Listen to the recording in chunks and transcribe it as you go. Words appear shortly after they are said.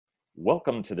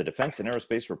Welcome to the Defense and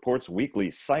Aerospace Reports Weekly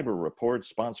Cyber Report,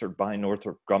 sponsored by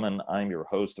Northrop Grumman. I'm your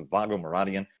host, Vago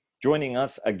Muradian. Joining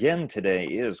us again today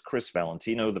is Chris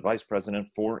Valentino, the Vice President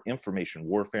for Information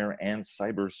Warfare and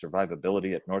Cyber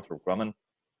Survivability at Northrop Grumman.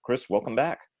 Chris, welcome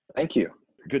back. Thank you.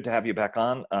 Good to have you back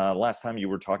on. Last time you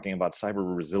were talking about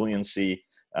cyber resiliency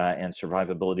and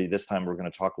survivability. This time we're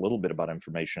going to talk a little bit about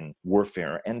information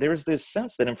warfare. And there's this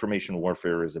sense that information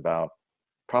warfare is about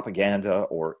propaganda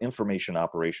or information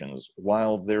operations,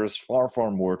 while there's far, far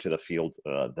more to the field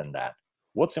than that.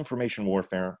 What's information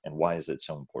warfare and why is it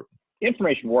so important?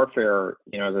 Information warfare,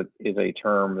 is a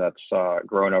term that's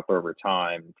grown up over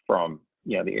time from,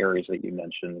 the areas that you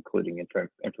mentioned, including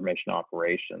information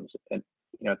operations. And,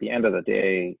 at the end of the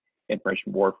day,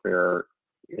 information warfare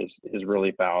is really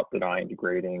about denying,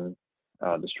 degrading,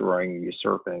 destroying,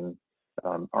 usurping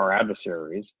our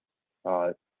adversaries.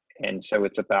 And so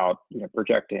it's about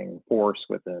projecting force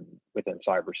within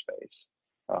cyberspace.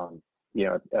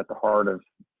 At the heart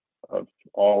of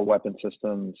all weapon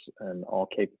systems and all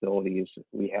capabilities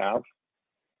we have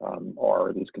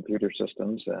are these computer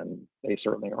systems, and they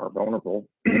certainly are vulnerable.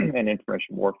 And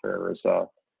information warfare is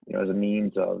a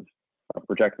means of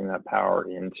projecting that power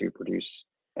in to produce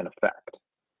an effect.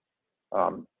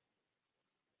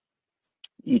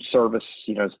 Each service,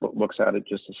 looks at it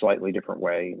just a slightly different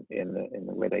way in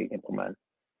the way they implement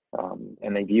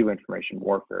and they view information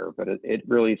warfare. But it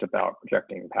really is about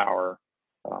projecting power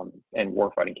and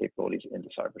warfighting capabilities into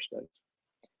cyberspace.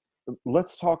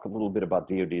 Let's talk a little bit about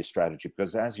DoD's strategy,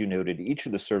 because as you noted, each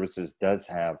of the services does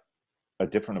have a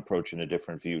different approach and a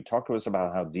different view. Talk to us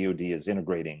about how DoD is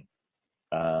integrating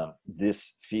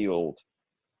this field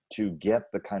to get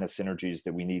the kind of synergies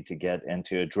that we need to get and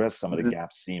to address some of the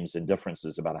gaps, seams, and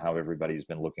differences about how everybody's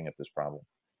been looking at this problem.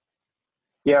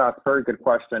 Yeah, it's a very good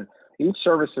question. Each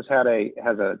service has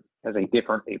a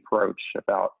different approach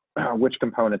about which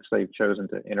components they've chosen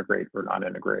to integrate or not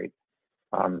integrate.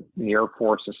 The Air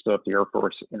Force is still the Air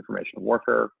Force Information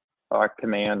Warfare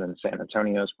Command in San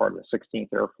Antonio as part of the 16th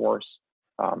Air Force.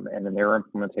 And in their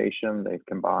implementation, they've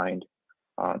combined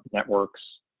networks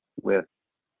with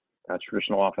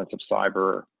traditional offensive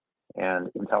cyber and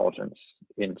intelligence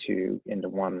into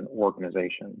one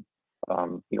organization.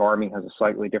 The Army has a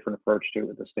slightly different approach to it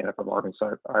with the stand-up of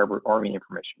Army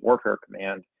Information Warfare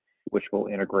Command, which will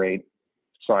integrate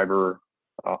cyber,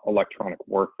 electronic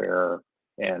warfare,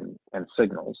 and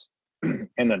signals.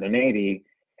 And then the Navy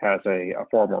has a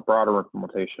far more broader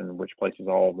implementation, which places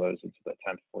all of those into the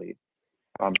 10th Fleet.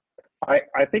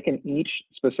 I think in each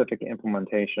specific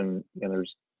implementation,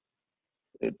 there's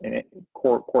a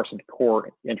core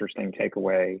interesting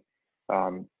takeaway,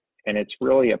 and it's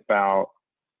really about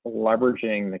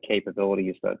leveraging the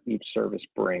capabilities that each service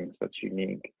brings that's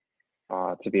unique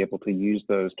to be able to use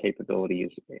those capabilities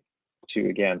to,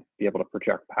 again, be able to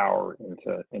project power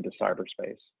into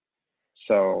cyberspace.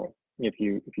 So if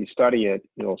you study it,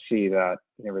 you'll see that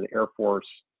the Air Force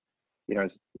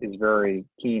is very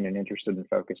keen and interested and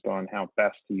focused on how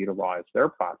best to utilize their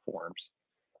platforms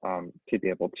to be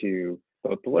able to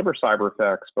both deliver cyber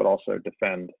effects, but also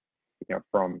defend,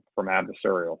 from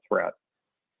adversarial threat.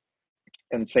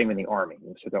 And same in the Army.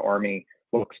 So the Army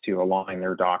looks to align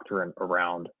their doctrine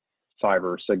around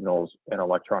cyber signals and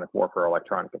electronic warfare,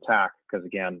 electronic attack, because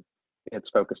again,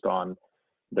 it's focused on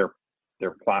their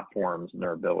platforms and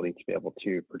their ability to be able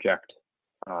to project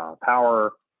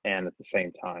power and at the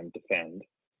same time defend.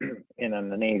 And then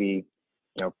the Navy,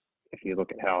 if you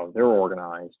look at how they're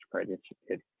organized, right,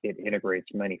 it integrates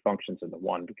many functions into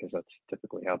one, because that's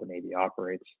typically how the Navy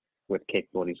operates with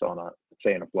capabilities on a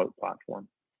float platform.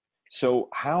 So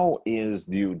how is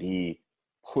DoD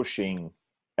pushing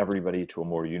everybody to a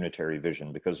more unitary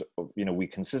vision? Because, we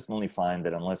consistently find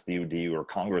that unless DoD or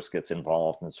Congress gets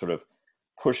involved and sort of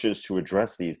pushes to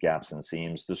address these gaps and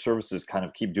seams, the services kind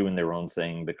of keep doing their own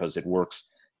thing because it works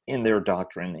in their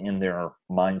doctrine, in their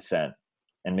mindset,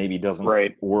 and maybe doesn't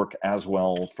work as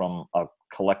well from a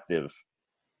collective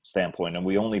standpoint. And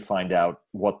we only find out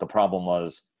what the problem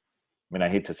was. I mean, I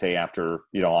hate to say after,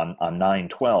 on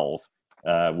 9/12,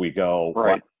 we go,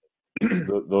 right.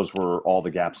 Those were all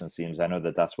the gaps and seams. I know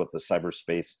that's what the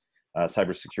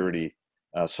cybersecurity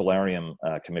Solarium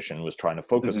Commission was trying to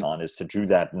focus on, is to do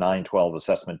that 9/12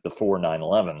 assessment before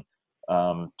 9/11.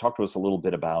 Talk to us a little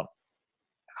bit about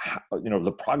how,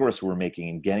 the progress we're making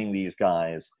in getting these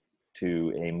guys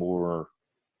to a more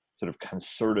sort of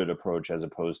concerted approach, as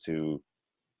opposed to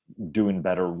doing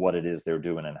better what it is they're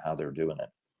doing and how they're doing it.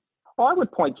 Well, I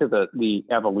would point to the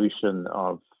evolution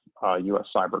of U.S.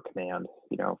 Cyber Command,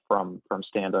 from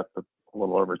stand up a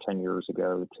little over 10 years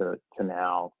ago to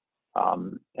now,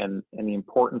 and the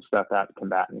importance that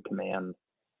combatant command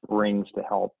brings to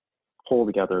help pull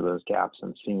together those gaps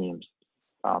and seams.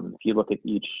 If you look at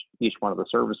each one of the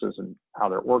services and how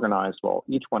they're organized, well,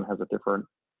 each one has a different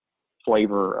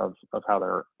flavor of how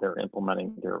they're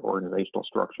implementing their organizational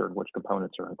structure and which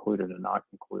components are included and not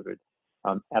included.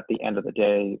 At the end of the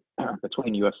day,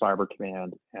 between U.S. Cyber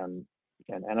Command and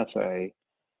NSA,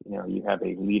 you have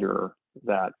a leader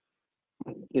that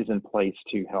is in place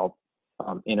to help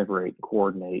integrate,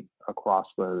 coordinate across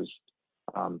those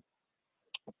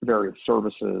various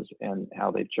services and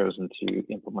how they've chosen to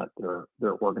implement their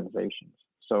organizations.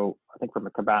 So I think from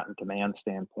a combatant command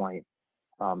standpoint,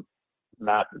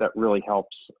 that really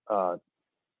helps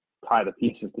tie the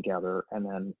pieces together. And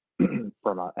then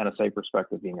from a NSA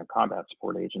perspective, being a combat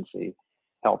support agency,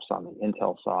 helps on the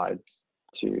intel side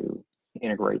to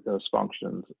integrate those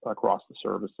functions across the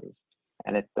services.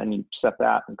 And then you set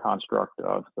that in construct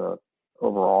of the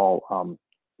overall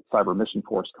cyber mission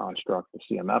force construct, the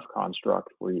CMF construct,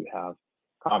 where you have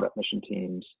combat mission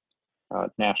teams,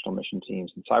 national mission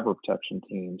teams, and cyber protection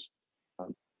teams.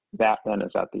 That then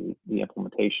is at the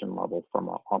implementation level from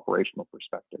an operational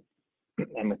perspective.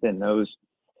 And within those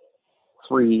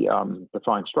three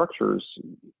defined structures,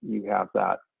 you have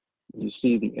that, you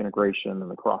see the integration and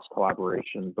the cross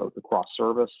collaboration, both across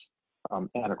service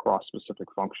and across specific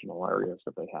functional areas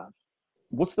that they have.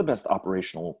 What's the best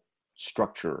operational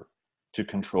structure to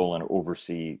control and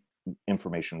oversee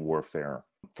information warfare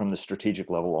from the strategic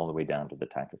level all the way down to the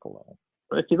tactical level?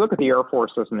 If you look at the Air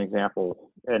Force as an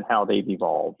example and how they've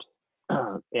evolved,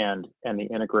 and the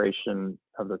integration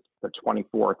of the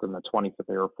 24th and the 25th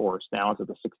Air Force now into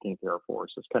the 16th Air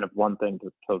Force, is kind of one thing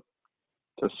to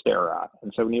stare at.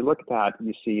 And so when you look at that,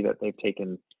 you see that they've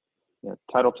taken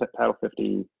Title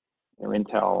 50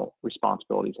 intel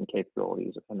responsibilities and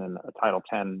capabilities, and then a Title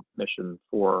 10 mission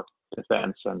for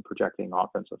defense and projecting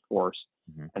offensive force,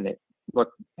 and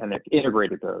they've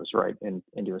integrated those right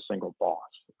into a single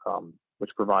boss,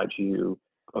 which provides you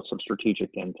both some strategic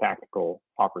and tactical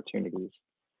opportunities.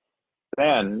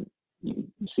 Then you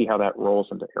see how that rolls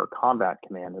into Air Combat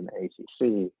Command and the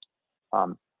ACC.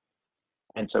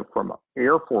 And so from an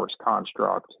Air Force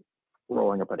construct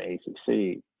rolling up an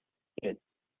ACC, it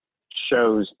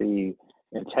shows the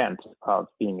intent of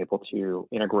being able to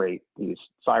integrate these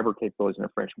cyber capabilities and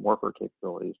information warfare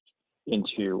capabilities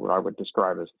into what I would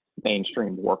describe as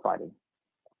mainstream warfighting.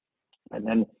 And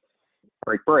then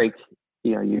break,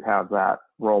 you have that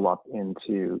roll up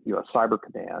into U.S. Cyber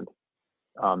Command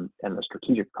and the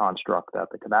strategic construct that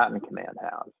the combatant command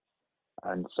has.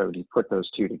 And so you put those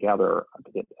two together, I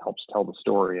think it helps tell the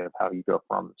story of how you go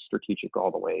from strategic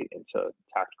all the way into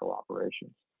tactical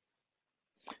operations.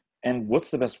 And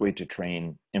what's the best way to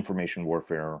train information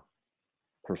warfare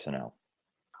personnel?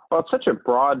 Well, it's such a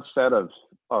broad set of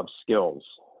skills.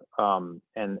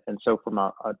 And so from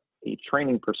a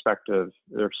training perspective,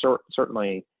 there's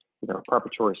certainly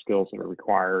preparatory skills that are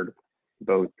required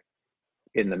both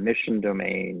in the mission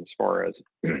domain as far as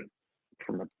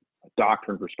from a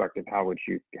doctrine perspective, how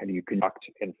do you conduct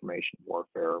information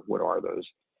warfare? What are those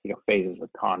phases of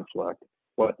conflict?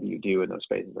 What do you do in those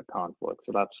phases of conflict?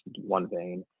 So that's one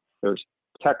vein. There's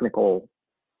technical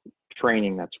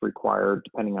training that's required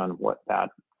depending on what that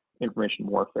information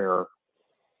warfare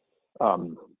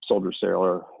soldier,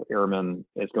 sailor, airman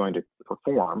is going to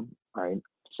perform, right?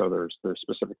 So there's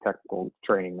specific technical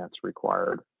training that's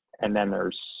required. And then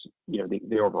there's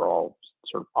the overall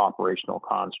sort of operational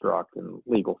construct and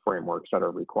legal frameworks that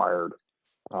are required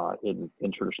in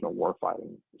traditional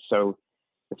warfighting. So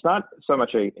it's not so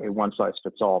much a one size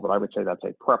fits all, but I would say that's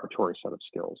a preparatory set of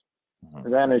skills.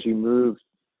 And then as you move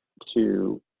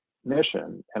to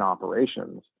mission and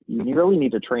operations, you really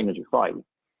need to train as you fight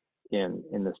in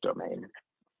this domain.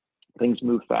 Things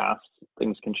move fast,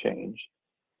 things can change,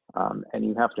 and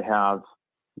you have to have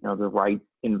the right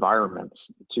environments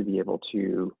to be able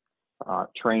to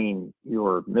train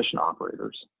your mission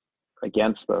operators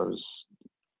against those.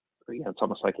 It's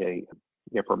almost like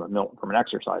from an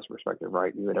exercise perspective,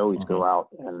 right? You would always go out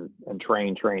and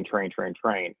train,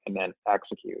 and then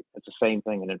execute. It's the same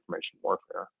thing in information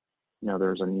warfare.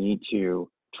 There's a need to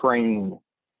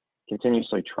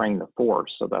continuously train the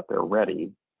force so that they're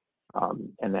ready,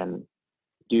 and then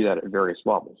do that at various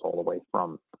levels, all the way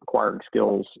from acquiring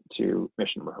skills to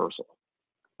mission rehearsal.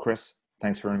 Chris,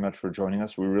 thanks very much for joining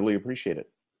us. We really appreciate it.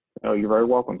 Oh, you're very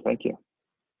welcome. Thank you.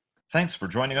 Thanks for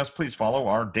joining us. Please follow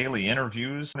our daily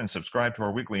interviews and subscribe to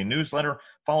our weekly newsletter.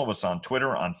 Follow us on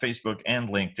Twitter, on Facebook, and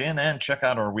LinkedIn, and check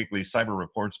out our weekly cyber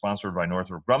report sponsored by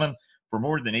Northrop Grumman. For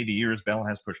more than 80 years, Bell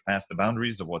has pushed past the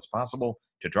boundaries of what's possible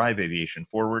to drive aviation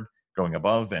forward, going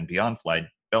above and beyond flight,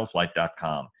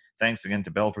 bellflight.com. Thanks again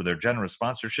to Bell for their generous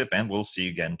sponsorship, and we'll see you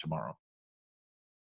again tomorrow.